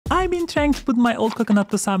I've been trying to put my old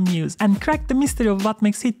coconut to some use and crack the mystery of what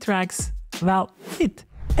makes hit tracks, well, hit.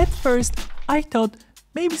 At first, I thought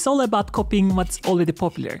maybe it's all about copying what's already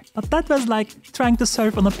popular, but that was like trying to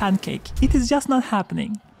surf on a pancake. It is just not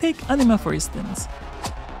happening. Take anime for instance.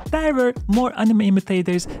 There were more anime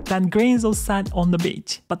imitators than grains of sand on the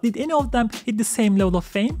beach, but did any of them hit the same level of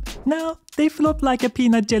fame? No, they flopped like a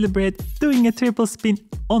peanut jelly bread doing a triple spin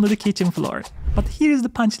onto the kitchen floor. But here is the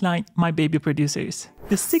punchline, my baby producers.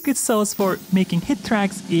 The secret sauce for making hit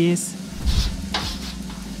tracks is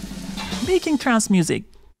making trance music.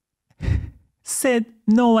 Said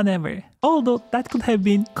no one ever. Although that could have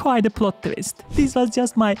been quite a plot twist. This was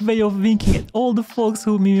just my way of winking at all the folks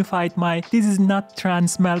who mimified my "this is not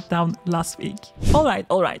trance" meltdown last week.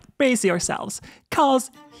 Alright, brace yourselves, cause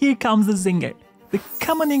here comes the zinger. The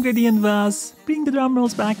common ingredient was, bring the drum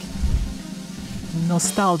rolls back,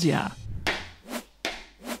 nostalgia.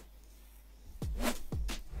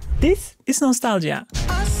 This is nostalgia.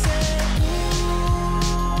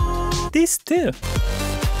 This too.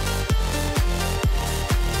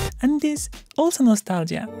 And this also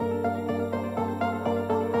nostalgia.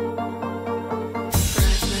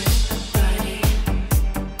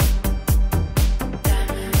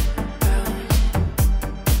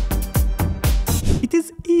 It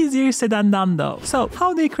is easier said than done though. So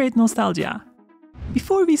how do you create nostalgia?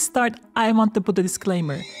 Before we start, I want to put a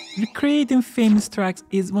disclaimer. Recreating famous tracks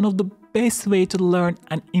is one of the best ways to learn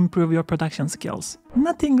and improve your production skills.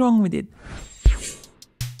 Nothing wrong with it.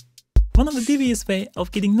 One of the devious way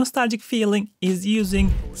of getting nostalgic feeling is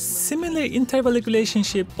using similar interval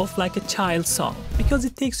relationship of like a child song, because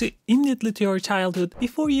it takes you immediately to your childhood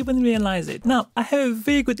before you even realize it. Now, I have a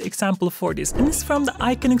very good example for this, and it's from the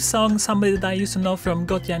iconic song Somebody That I Used to Know from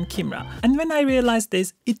Gotye and Kimra. And when I realized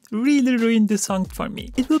this, it really ruined the song for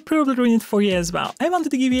me. It will probably ruin it for you as well. I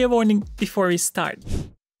wanted to give you a warning before we start.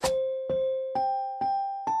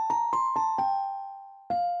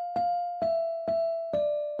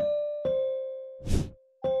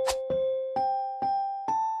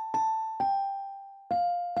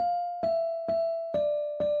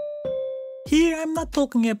 Here I'm not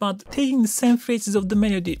talking about taking the same phrases of the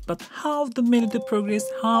melody, but how the melody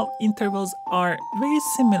progresses, how intervals are very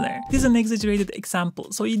similar. This is an exaggerated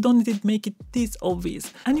example, so you don't need to make it this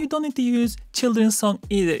obvious. And you don't need to use children's song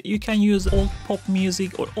either. You can use old pop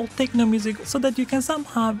music or old techno music so that you can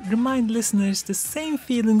somehow remind listeners the same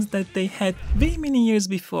feelings that they had very many years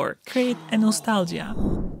before. Create a nostalgia.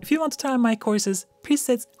 If you want to try my courses,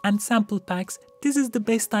 presets and sample packs, this is the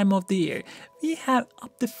best time of the year. We have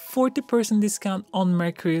up to 40% discount on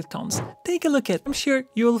Mercurial Tones. Take a look at it. I'm sure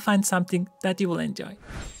you will find something that you will enjoy.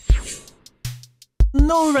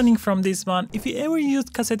 No running from this one. If you ever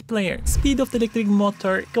used cassette player, speed of the electric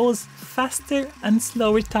motor goes faster and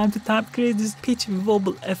slower time to time, creates this pitch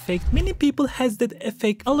wobble effect. Many people has that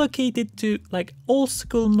effect allocated to like old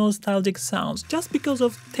school nostalgic sounds just because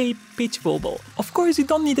of tape pitch wobble. Of course, you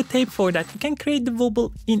don't need a tape for that. You can create the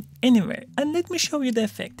wobble in anywhere. And let me show you the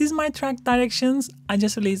effect. This is my track directions. I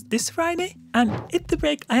just released this Friday, and at the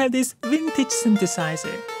break I have this vintage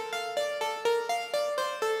synthesizer.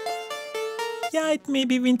 Yeah, it may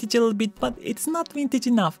be vintage a little bit, but it's not vintage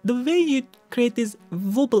enough. The way you create this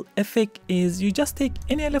wobble effect is you just take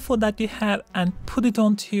any LFO that you have and put it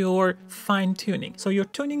onto your fine tuning. So your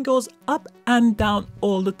tuning goes up and down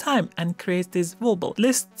all the time and creates this wobble.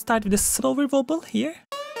 Let's start with a slower wobble here.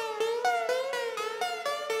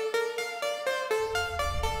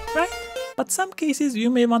 Right? But some cases you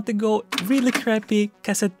may want to go really crappy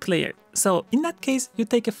cassette player. So in that case, you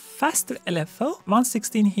take a faster LFO,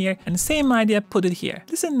 116 here, and the same idea, put it here.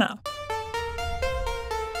 Listen now.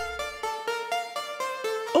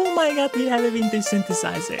 Oh my god, we have a vintage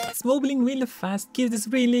synthesizer. It's wobbling really fast, gives this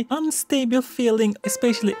really unstable feeling,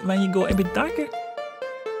 especially when you go a bit darker.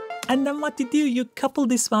 And then what you do, you couple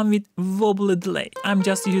this one with wobble delay. I'm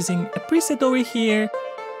just using a preset over here.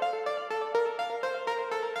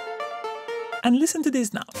 And listen to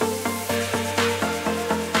this now.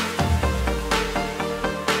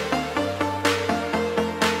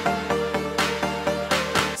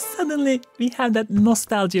 Suddenly, we have that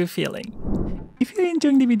nostalgia feeling. If you're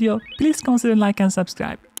enjoying the video, please consider like and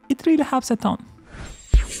subscribe. It really helps a ton.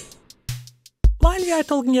 While we are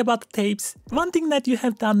talking about tapes, one thing that you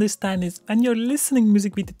have to understand is when you're listening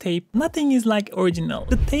music with the tape, nothing is like original.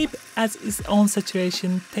 The tape has its own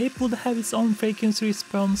saturation, tape would have its own frequency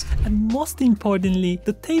response, and most importantly,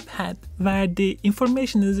 the tape had where the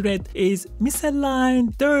information is read is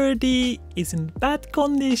misaligned, dirty, is in bad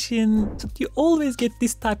condition. So you always get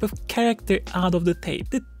this type of character out of the tape.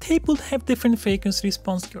 The tape will have different frequency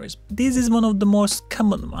response curves. This is one of the most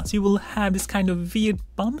common ones. You will have this kind of weird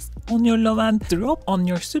bumps on your low end, drop on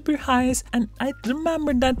your super highs, and I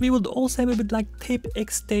remember that we would also have a bit like tape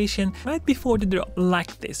excitation right before the drop,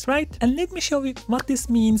 like this, right? And let me show you what this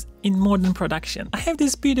means in modern production. I have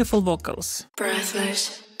these beautiful vocals.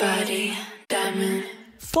 Breathless, body, diamond.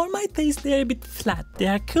 For my taste, they are a bit flat. They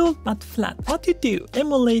are cool but flat. What you do,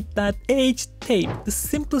 emulate that aged tape. The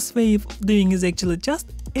simplest way of doing is actually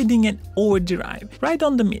just adding an overdrive right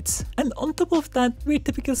on the mids. And on top of that, very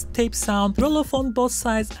typical tape sound, roll-off on both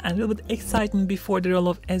sides and a little bit excitement before the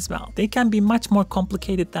roll-off as well. They can be much more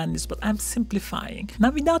complicated than this, but I'm simplifying.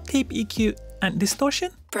 Now without tape EQ and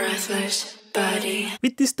distortion. Breathless, body.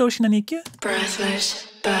 With distortion and EQ. Breathless,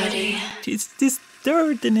 body. It's this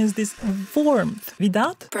dirtiness, this warmth.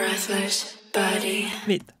 Without. Breathless, body.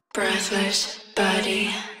 With. Breathless, body.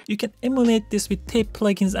 You can emulate this with tape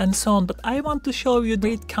plugins and so on, but I want to show you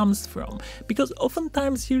where it comes from, because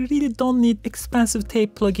oftentimes you really don't need expensive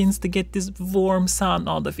tape plugins to get this warm sound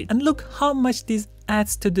out of it. And look how much this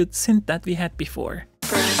adds to the synth that we had before.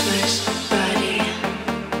 Breathless, body.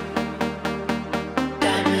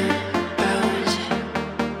 Diamond, bones.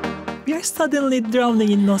 We are suddenly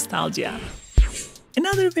drowning in nostalgia.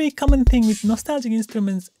 Another very common thing with nostalgic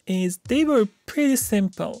instruments is they were pretty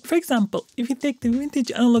simple. For example, if you take the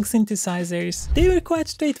vintage analog synthesizers, they were quite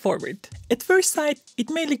straightforward. At first sight, it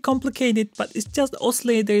may look complicated, but it's just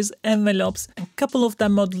oscillators, envelopes, and a couple of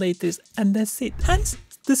them modulators, and that's it. Hence,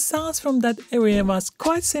 the sounds from that area was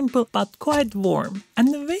quite simple but quite warm.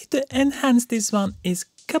 And the way to enhance this one is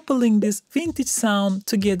coupling this vintage sound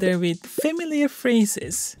together with familiar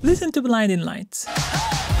phrases. Listen to Blinding Lights.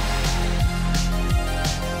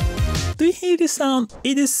 Do you hear the sound?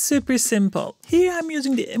 It is super simple. Here I'm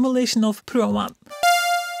using the emulation of Pro 1.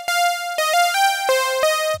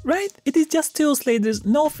 Right? It is just two oscillators,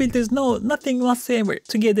 no filters, nothing whatsoever,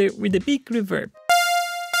 together with a big reverb.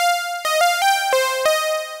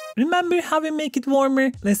 Remember how we make it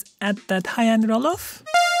warmer? Let's add that high-end roll-off.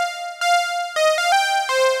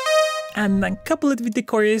 And then couple it with the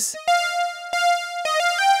chorus.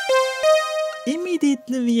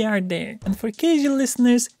 Immediately we are there. And for casual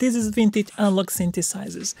listeners, this is vintage analog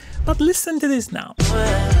synthesizers. But listen to this now.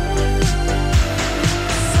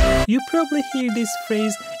 You probably hear this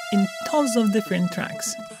phrase in tons of different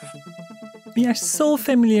tracks. We are so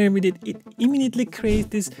familiar with it, it immediately creates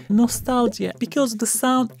this nostalgia because of the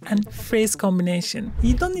sound and phrase combination.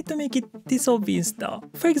 You don't need to make it this obvious though.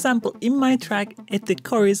 For example, in my track at the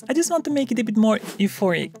chorus, I just want to make it a bit more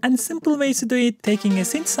euphoric. And simple ways to do it, taking a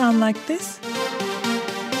synth sound like this,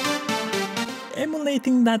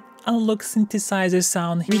 emulating that analog synthesizer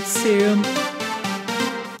sound with serum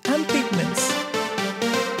and pigments.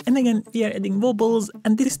 And again, we are adding wobbles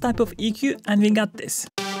and this type of EQ, and we got this.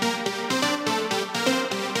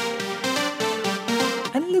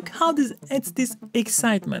 And look how this adds this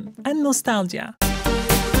excitement and nostalgia.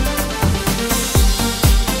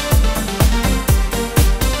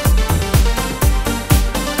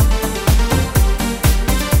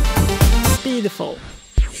 Beautiful.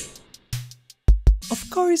 Of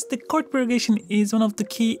course, the chord progression is one of the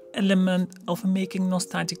key elements of making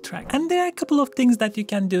nostalgic track. And there are a couple of things that you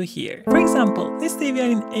can do here. For example, let's say we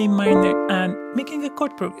are in A minor and making a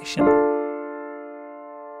chord progression.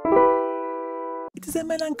 It is a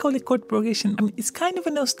melancholic chord progression. I mean, it's kind of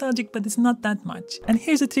a nostalgic, but it's not that much. And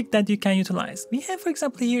here's a trick that you can utilize. We have, for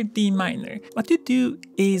example, here D minor. What you do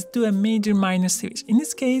is do a major minor switch. In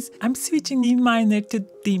this case, I'm switching D minor to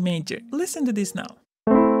D major. Listen to this now.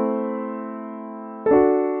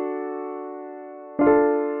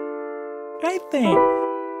 Right there.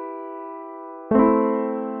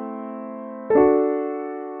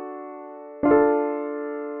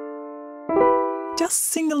 Just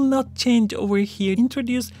single note change over here,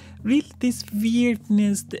 introduce really this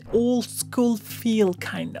weirdness, the old school feel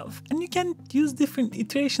kind of. And you can use different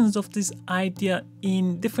iterations of this idea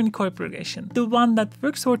in different chord progression. The one that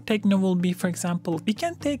works for techno will be, for example, we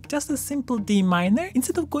can take just a simple D minor.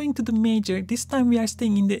 Instead of going to the major, this time we are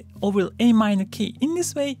staying in the overall A minor key. In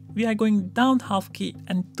this way, we are going down half key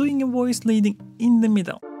and doing a voice leading in the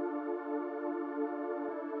middle.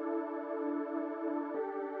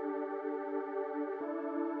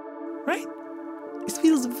 Right? It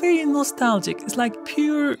feels very nostalgic. It's like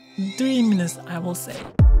pure dreaminess, I will say.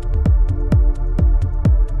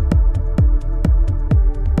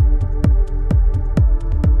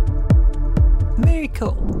 Very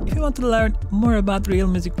cool. If you want to learn more about real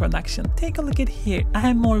music production, take a look at here. I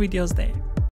have more videos there.